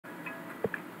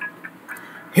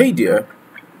Hey there,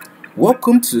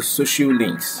 welcome to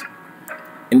SociLINKS.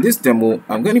 In this demo,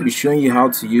 I'm going to be showing you how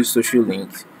to use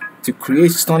SociLINKS to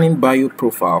create stunning bio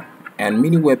profile and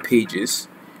mini web pages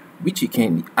which you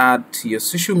can add to your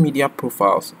social media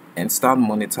profiles and start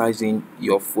monetizing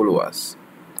your followers,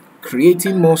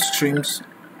 creating more streams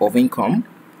of income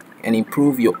and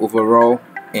improve your overall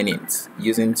earnings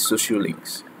using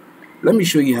SociLINKS. Let me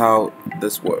show you how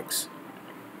this works.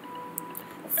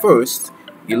 First,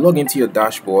 you log into your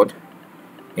dashboard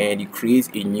and you create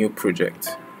a new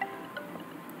project.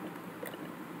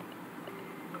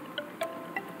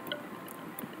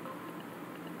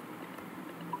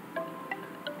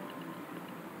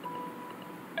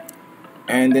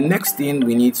 And the next thing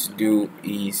we need to do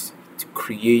is to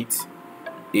create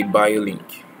a bio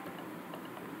link.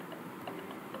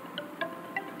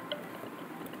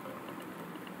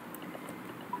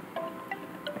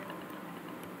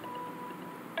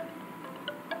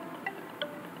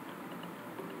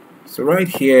 So right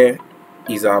here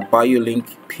is our bio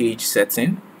link page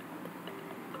setting,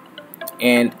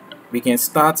 and we can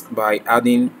start by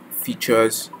adding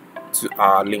features to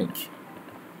our link.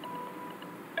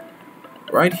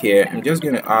 Right here, I'm just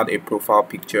going to add a profile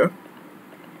picture.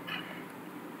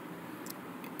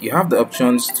 You have the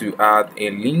options to add a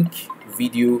link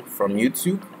video from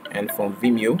YouTube and from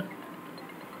Vimeo,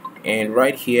 and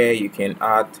right here you can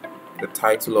add the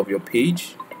title of your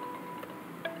page.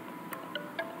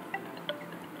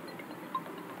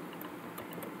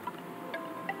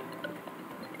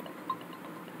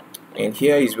 And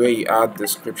here is where you add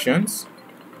descriptions.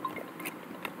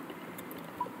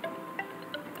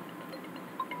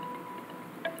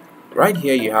 Right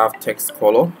here you have text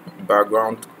color,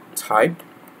 background type.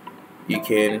 You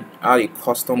can add a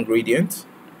custom gradient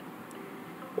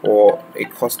or a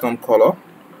custom color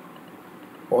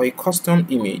or a custom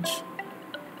image.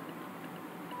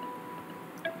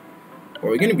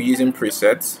 We're going to be using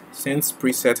presets since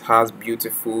preset has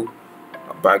beautiful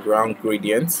background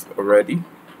gradients already.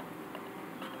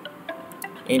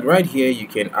 And right here you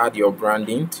can add your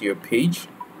branding to your page.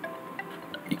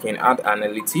 You can add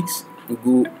analytics,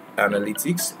 Google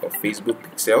Analytics or Facebook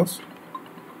pixels.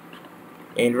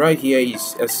 And right here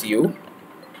is SEO,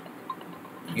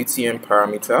 UTM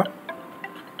parameter,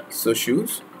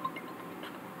 socials,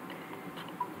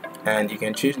 and you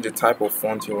can change the type of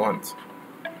font you want.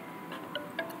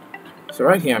 So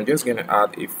right here I'm just going to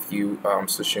add a few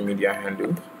social media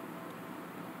handles.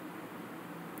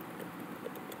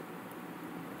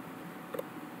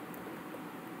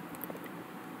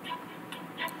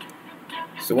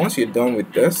 So once you're done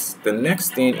with this, the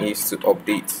next thing is to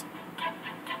update.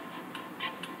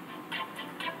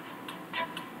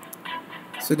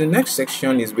 So the next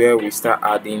section is where we start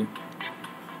adding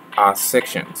our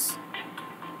sections.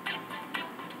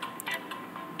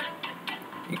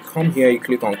 You come here, you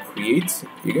click on create,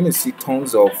 you're going to see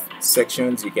tons of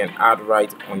sections you can add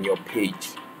right on your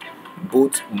page,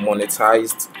 both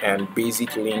monetized and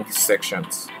basic link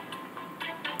sections.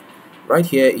 Right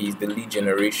here is the lead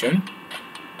generation.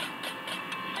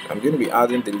 I'm going to be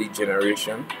adding the lead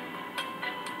generation.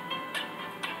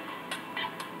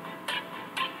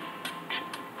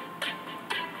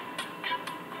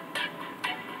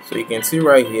 So you can see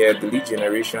right here the lead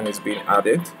generation is being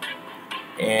added,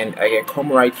 and I can come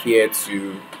right here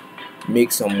to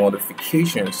make some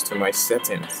modifications to my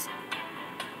settings.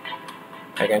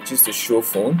 I can choose to show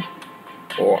phone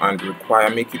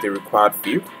and make it a required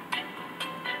field.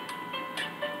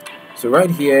 So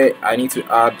right here I need to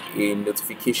add a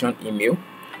notification email.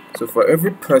 So for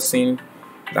every person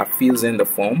that fills in the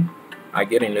form, I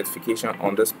get a notification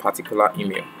on this particular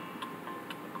email.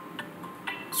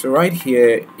 So right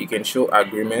here you can show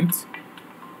agreement,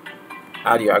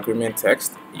 add your agreement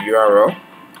text, URL,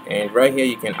 and right here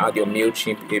you can add your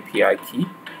MailChimp API key.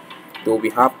 Though we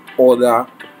have other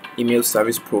email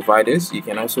service providers, you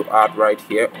can also add right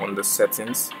here on the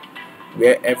settings,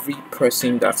 where every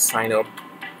person that sign up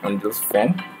on this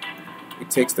form, it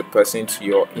takes the person to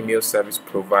your email service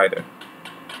provider.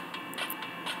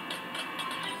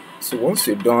 So once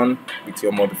you're done with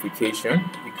your modification,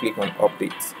 you click on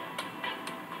update.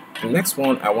 The next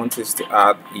one I want us to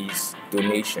add is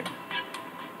donation.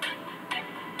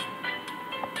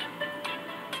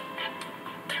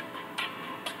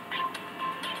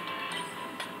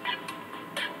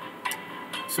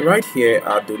 So right here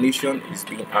our donation is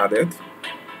being added,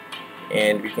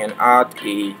 and we can add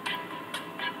a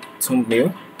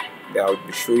thumbnail that will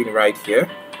be showing right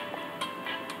here,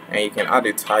 and you can add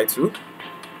a title,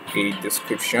 a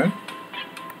description,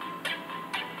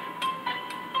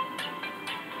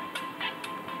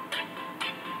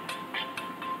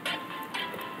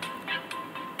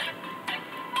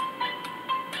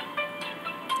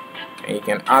 and you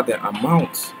can add the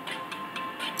amount.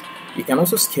 You can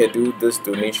also schedule this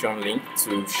donation link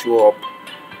to show up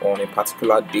on a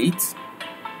particular date.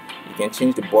 You can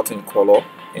change the button color,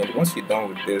 and once you're done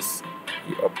with this,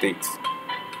 you update.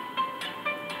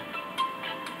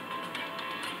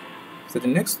 So the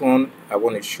next one I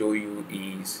want to show you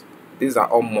is, these are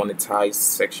all monetized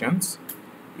sections.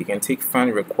 You can take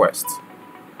fan requests.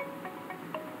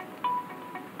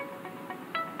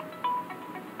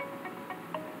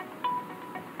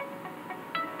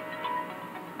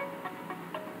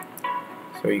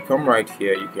 So you come right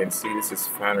here, you can see this is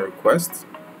fan request,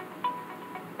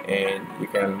 and you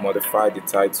can modify the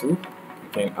title. You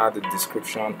can add the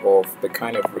description of the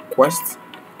kind of request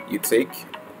you take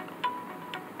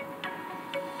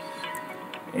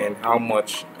and how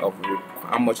much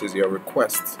is your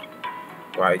request.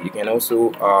 Right, you can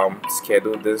also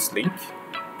schedule this link,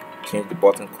 change the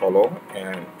button color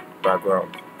and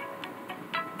background.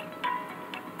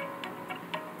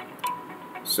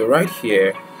 So right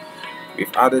here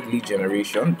we've added lead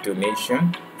generation,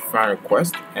 donation, fan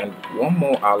request, and one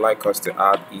more I'd like us to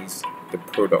add is the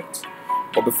product.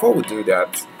 But before we do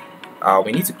that,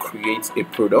 we need to create a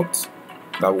product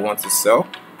that we want to sell.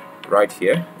 Right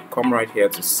here, come right here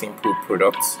to simple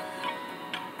products,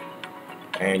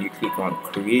 and you click on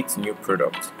create new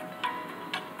product.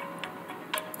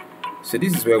 So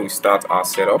this is where we start our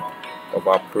setup of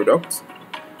our product,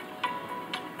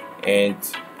 and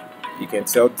you can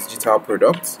sell digital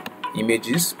products,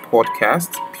 images,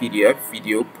 podcast, PDF,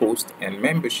 video, post, and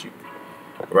membership.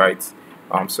 Right.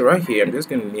 So right here, I'm just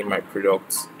going to name my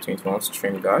product 21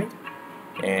 Stream Guide,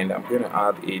 and I'm going to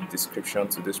add a description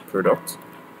to this product.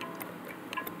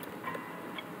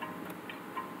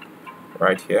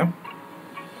 Right here,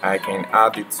 I can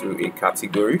add it to a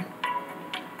category.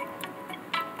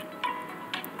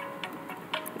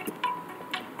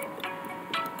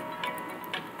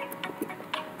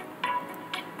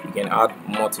 You can add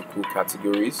multiple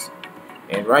categories,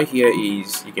 and right here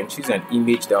is, you can choose an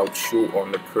image that will show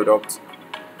on the product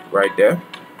right there,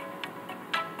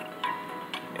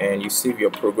 and you save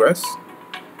your progress.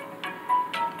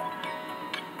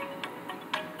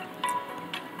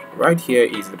 Right here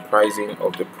is the pricing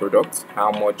of the product,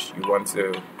 how much you want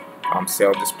to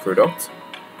sell this product,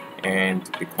 and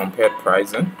the compared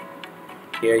pricing.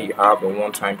 Here you have a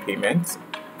one-time payment,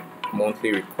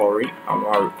 monthly recurring,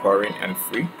 annual recurring, and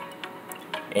free.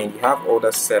 And you have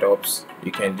other setups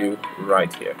you can do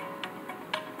right here.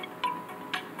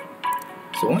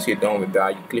 So once you're done with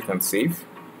that, you click on save,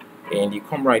 and you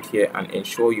come right here and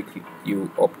ensure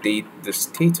you update the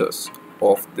status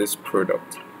of this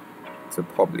product to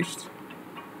published.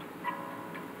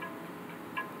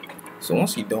 So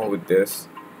once you're done with this,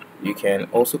 you can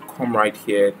also come right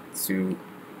here to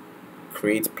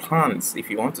create plans. If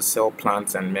you want to sell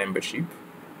plans and membership,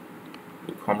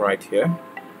 you come right here,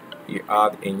 you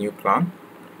add a new plan,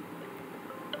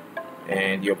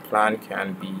 and your plan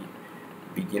can be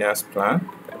beginner's plan.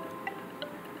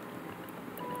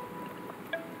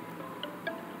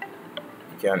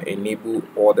 You can enable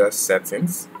order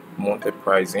settings, monthly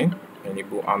pricing,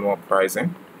 enable annual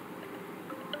pricing,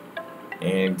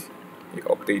 and you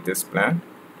update this plan.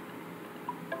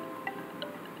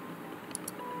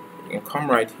 You can come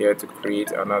right here to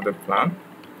create another plan,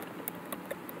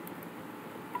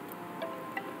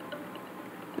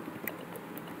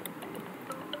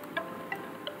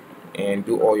 and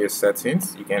do all your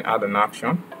settings. You can add an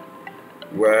action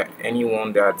where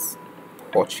anyone that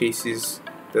purchases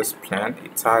this plan, a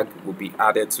tag will be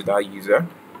added to that user.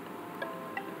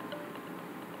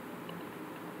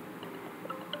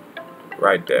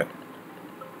 Right there.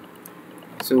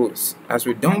 So as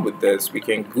we're done with this, we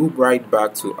can go right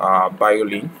back to our bio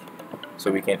link,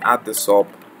 so we can add this up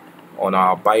on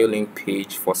our bio link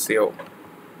page for sale.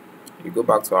 You go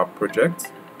back to our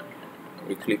project,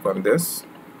 we click on this,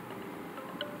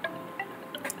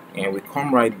 and we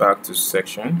come right back to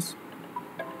sections,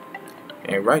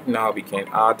 and right now we can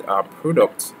add our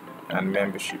product and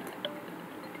membership.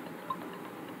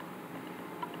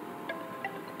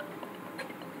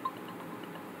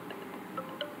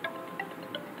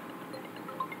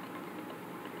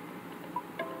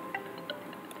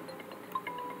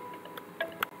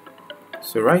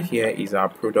 So right here is our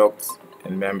product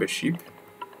and membership.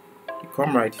 You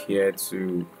come right here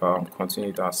to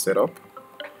continue our setup.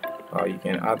 You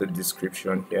can add a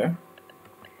description here.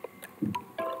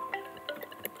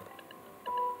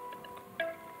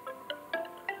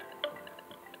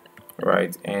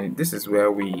 Right, and this is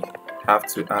where we have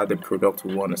to add the product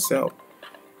we want to sell.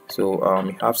 So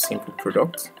we have simple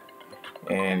product,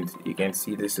 and you can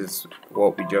see this is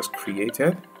what we just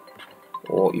created.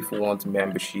 or if you want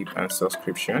membership and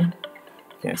subscription,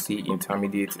 you can see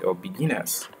intermediate or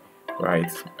beginners.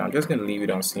 Right, I'm just going to leave it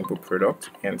on simple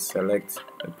product and select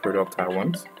the product I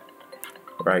want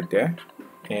right there.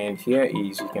 And here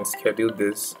is, you can schedule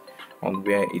this on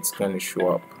where it's going to show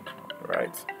up.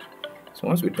 Right, so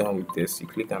once we're done with this, you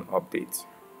click on update.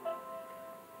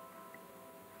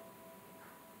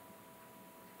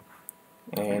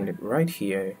 And right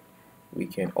here we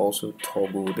can also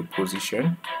toggle the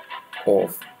position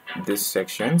of these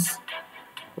sections.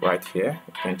 Right here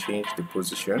you can change the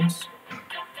positions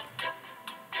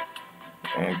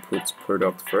and put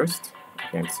product first. You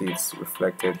can see it's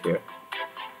reflected here.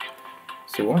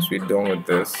 So once we're done with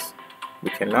this, we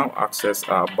can now access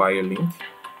our bio link.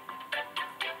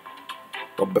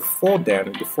 But before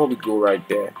we go right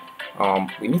there,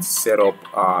 we need to set up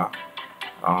our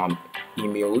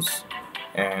emails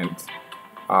and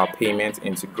our payment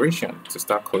integration to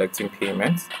start collecting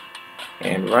payments.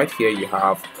 And right here you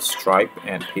have Stripe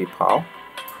and PayPal,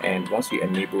 and once you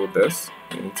enable this,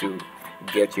 you need to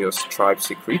get your Stripe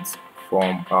secret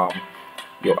from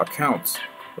your account,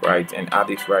 right, and add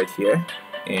it right here.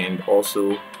 And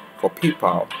also for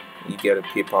PayPal, you get a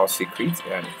PayPal secret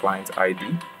and client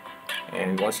ID.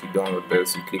 And once you're done with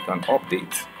this, you click on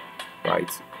update.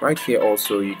 Right here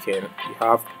also you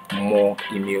have more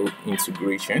email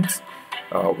integrations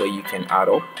where you can add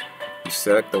up. You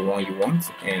select the one you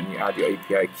want and you add your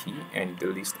API key and the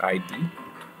list ID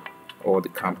or the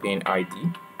campaign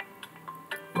ID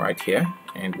right here.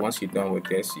 And once you're done with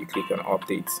this, you click on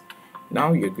update.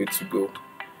 Now you're good to go.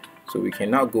 So we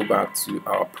can now go back to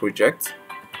our project,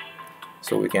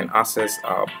 so we can access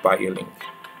our bio link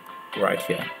right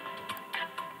here.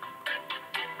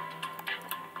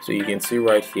 So you can see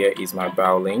right here is my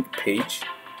bio link page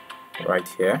right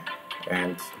here,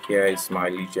 and here is my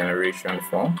lead generation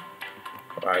form.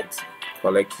 Right,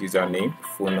 collect username,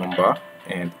 phone number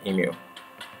and email.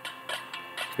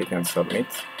 Click on submit.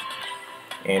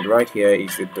 And right here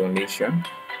is the donation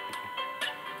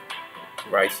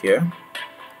right here,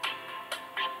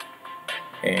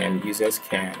 and users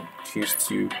can choose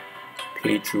to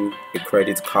pay through a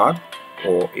credit card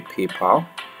or a PayPal,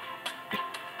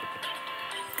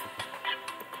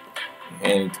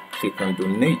 and click on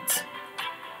donate,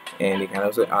 and you can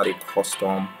also add a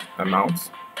custom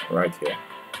amount right here.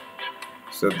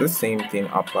 So the same thing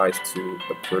applies to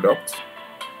the product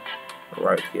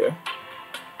right here,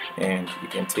 and you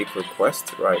can take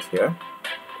request right here,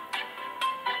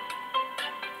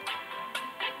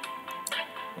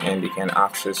 and you can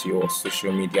access your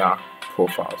social media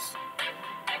profiles.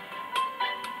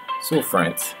 So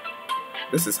friends,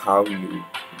 this is how you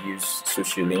use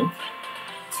SociLINK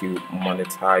to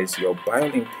monetize your bio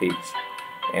link page.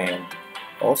 And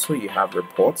also you have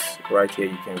reports right here.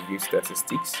 You can view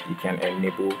statistics. You can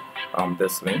enable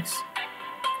these links.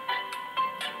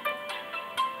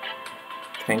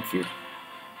 Thank you.